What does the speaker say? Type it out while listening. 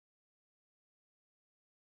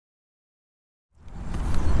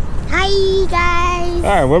Bye, guys. All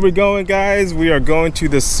right, where we going, guys? We are going to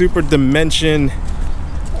the Super Dimension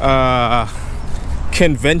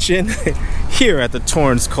convention here at the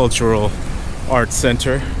Torrance Cultural Arts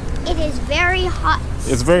Center. It is very hot.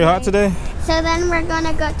 It's very hot today? So then we're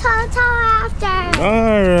gonna go ta-ta after.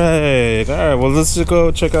 All right. Well, let's just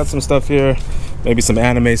go check out some stuff here. Maybe some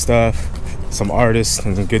anime stuff, some artists,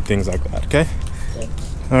 and some good things like that, okay?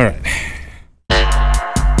 All right.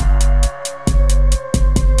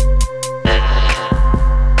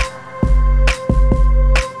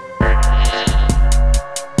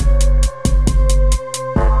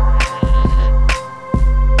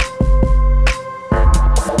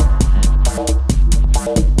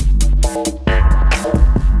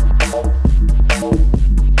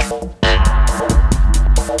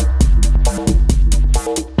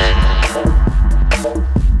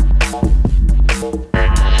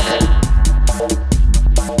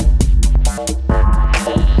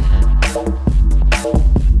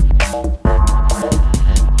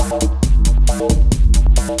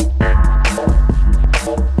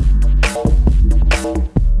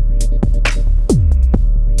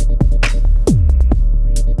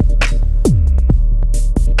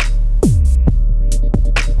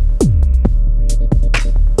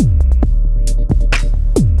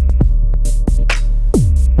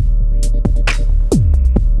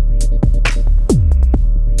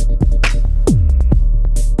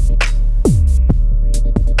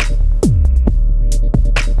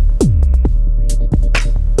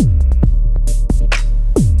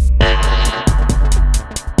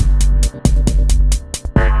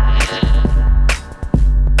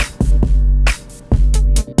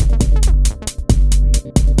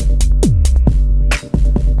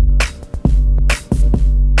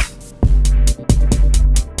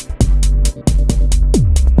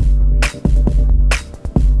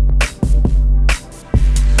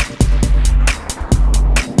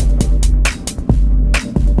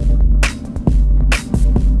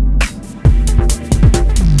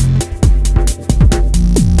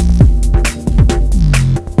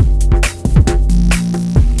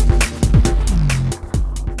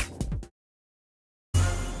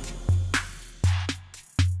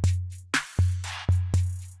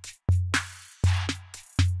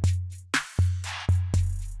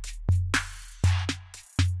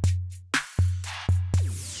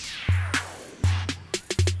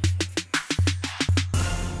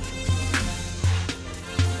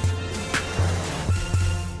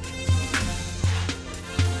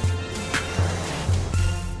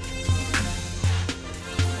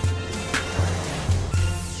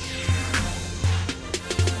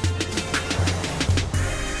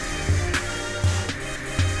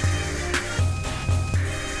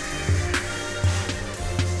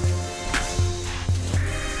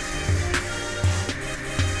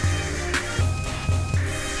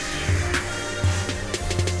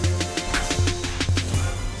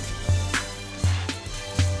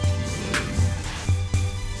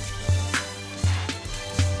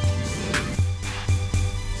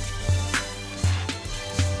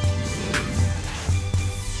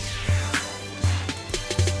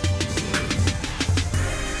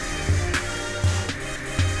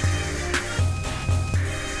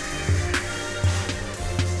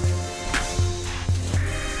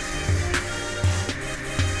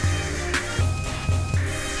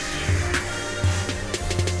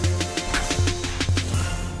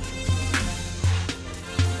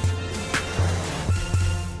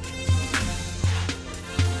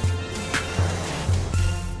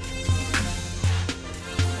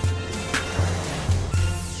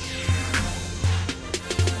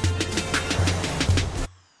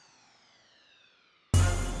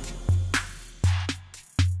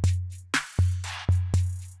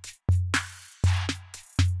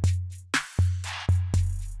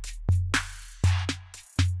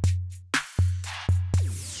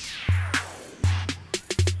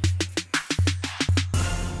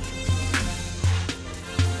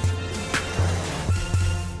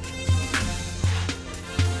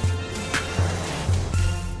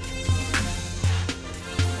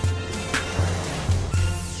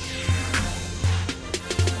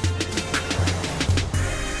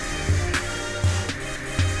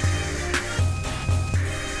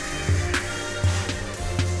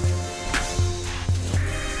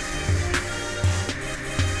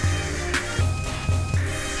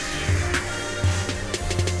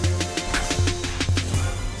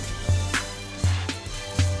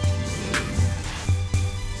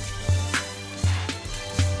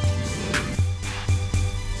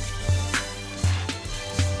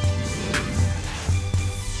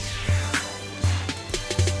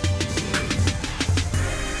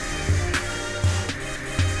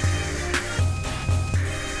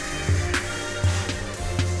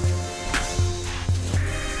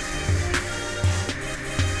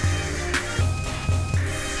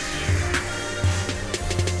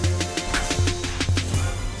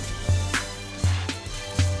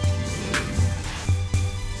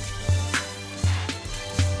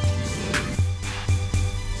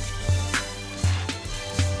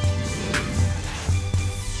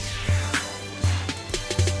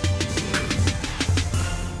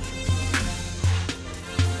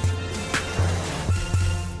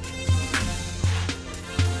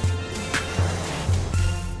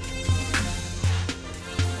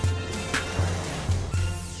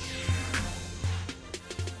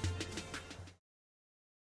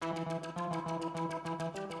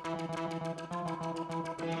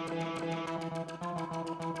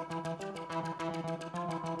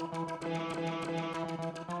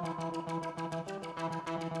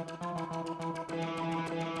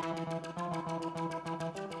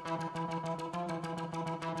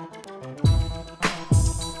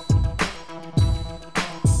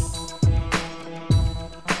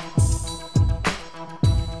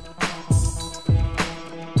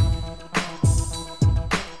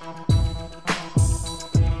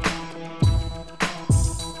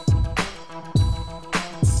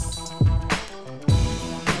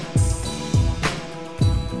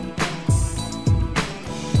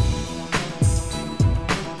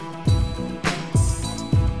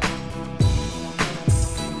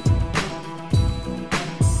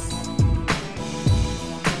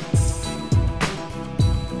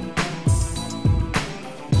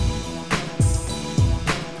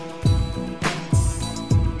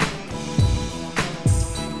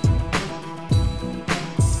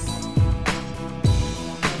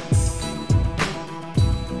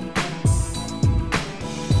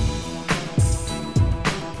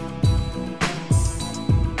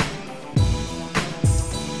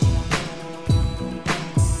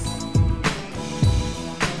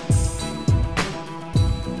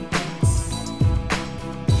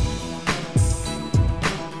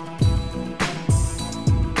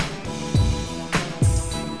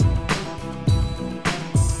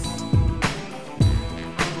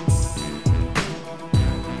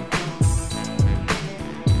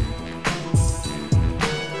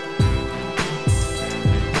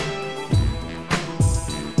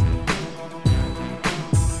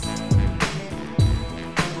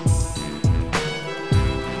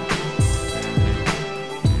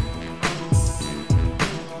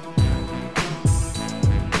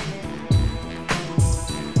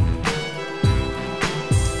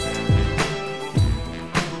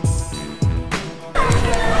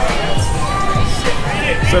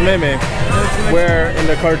 So Meme, where in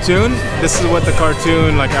the cartoon, this is what the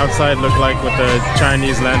cartoon like outside looked like with the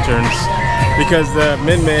Chinese lanterns, because the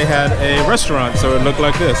Minmay had a restaurant, so it looked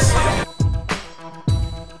like this.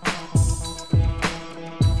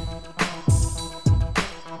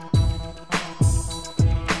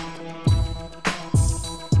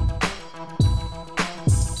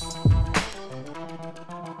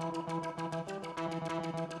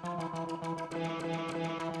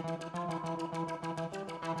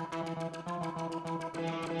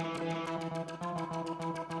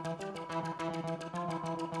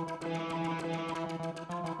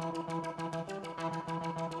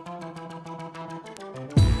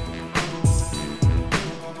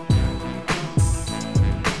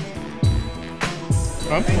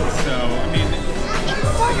 So, I mean,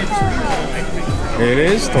 It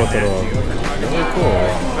is Totoro. Really cool.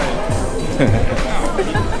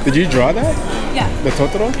 Did you draw that? Yeah. The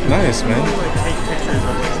Totoro? Nice, man.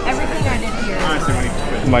 Everything I did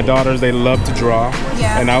here. My daughters, they love to draw.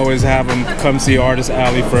 Yeah. And I always have them come see Artist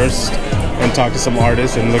Alley first and talk to some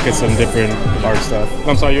artists and look at some different art stuff.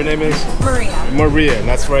 I'm sorry, your name is? Maria. Maria, and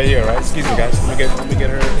that's right here, right? Excuse me, guys. Let me get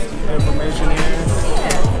her information here.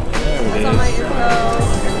 That's all my info.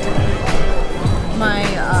 My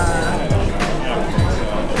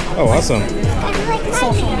Oh, awesome.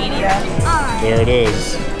 social media. There it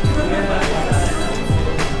is.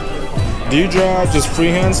 Do you draw just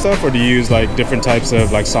freehand stuff, or do you use like different types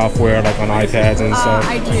of like software, like on iPads and stuff?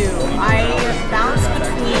 I do. I bounce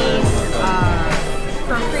between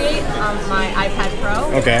Procreate on my iPad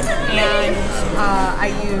Pro. Okay. And I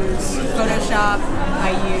use Photoshop.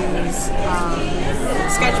 I use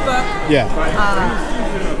Sketchbook. Yeah.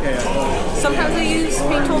 Sometimes I use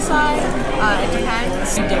Paint Tool Side. It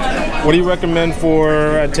depends. Digital. What do you recommend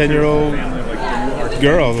for a 10-year-old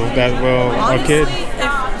girl that will, Honestly, a kid?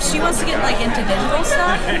 if she wants to get like into digital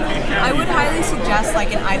stuff, I would highly suggest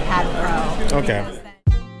like an iPad Pro. Okay.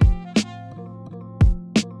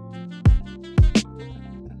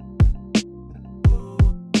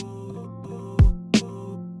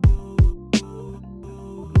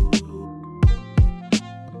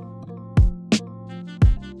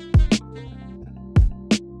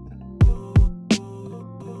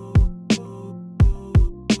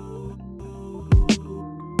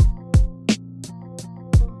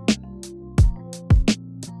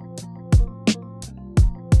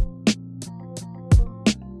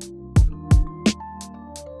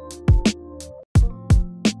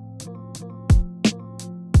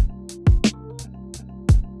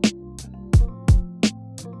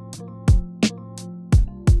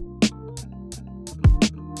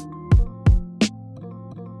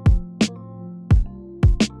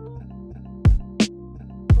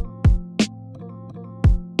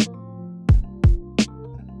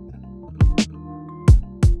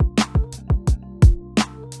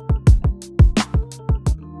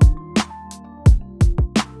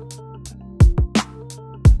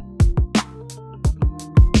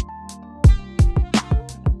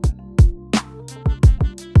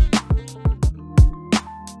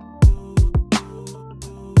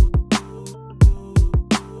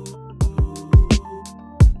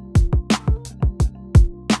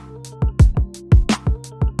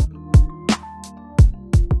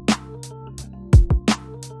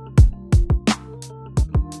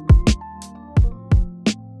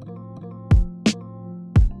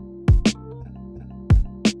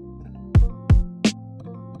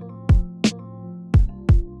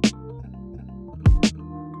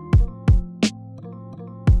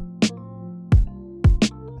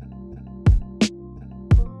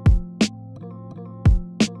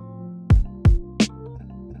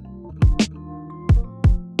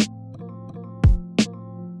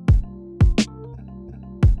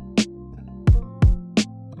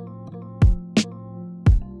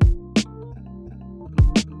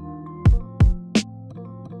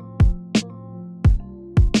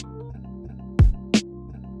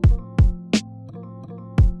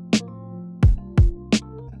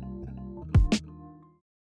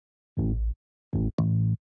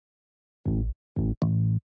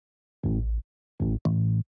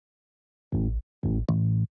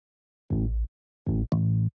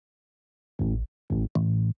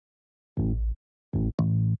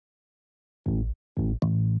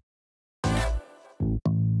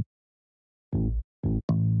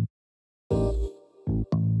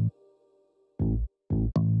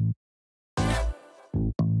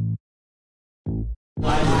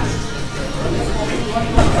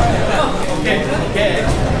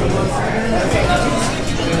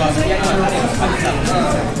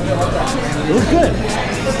 It was good.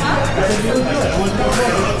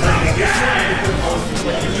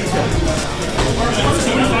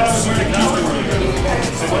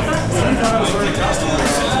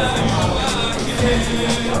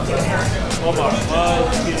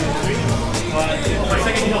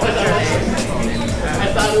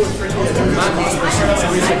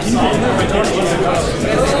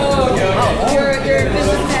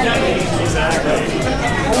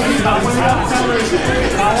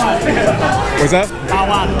 What's that?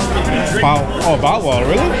 Oh, Bawal,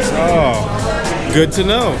 really? Oh, good to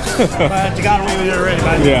know. But you got away with it already,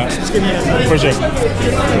 man. Yeah, Just give me a for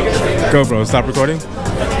sure. Go, bro. Stop recording.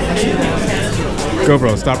 Go,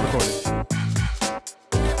 bro. Stop recording.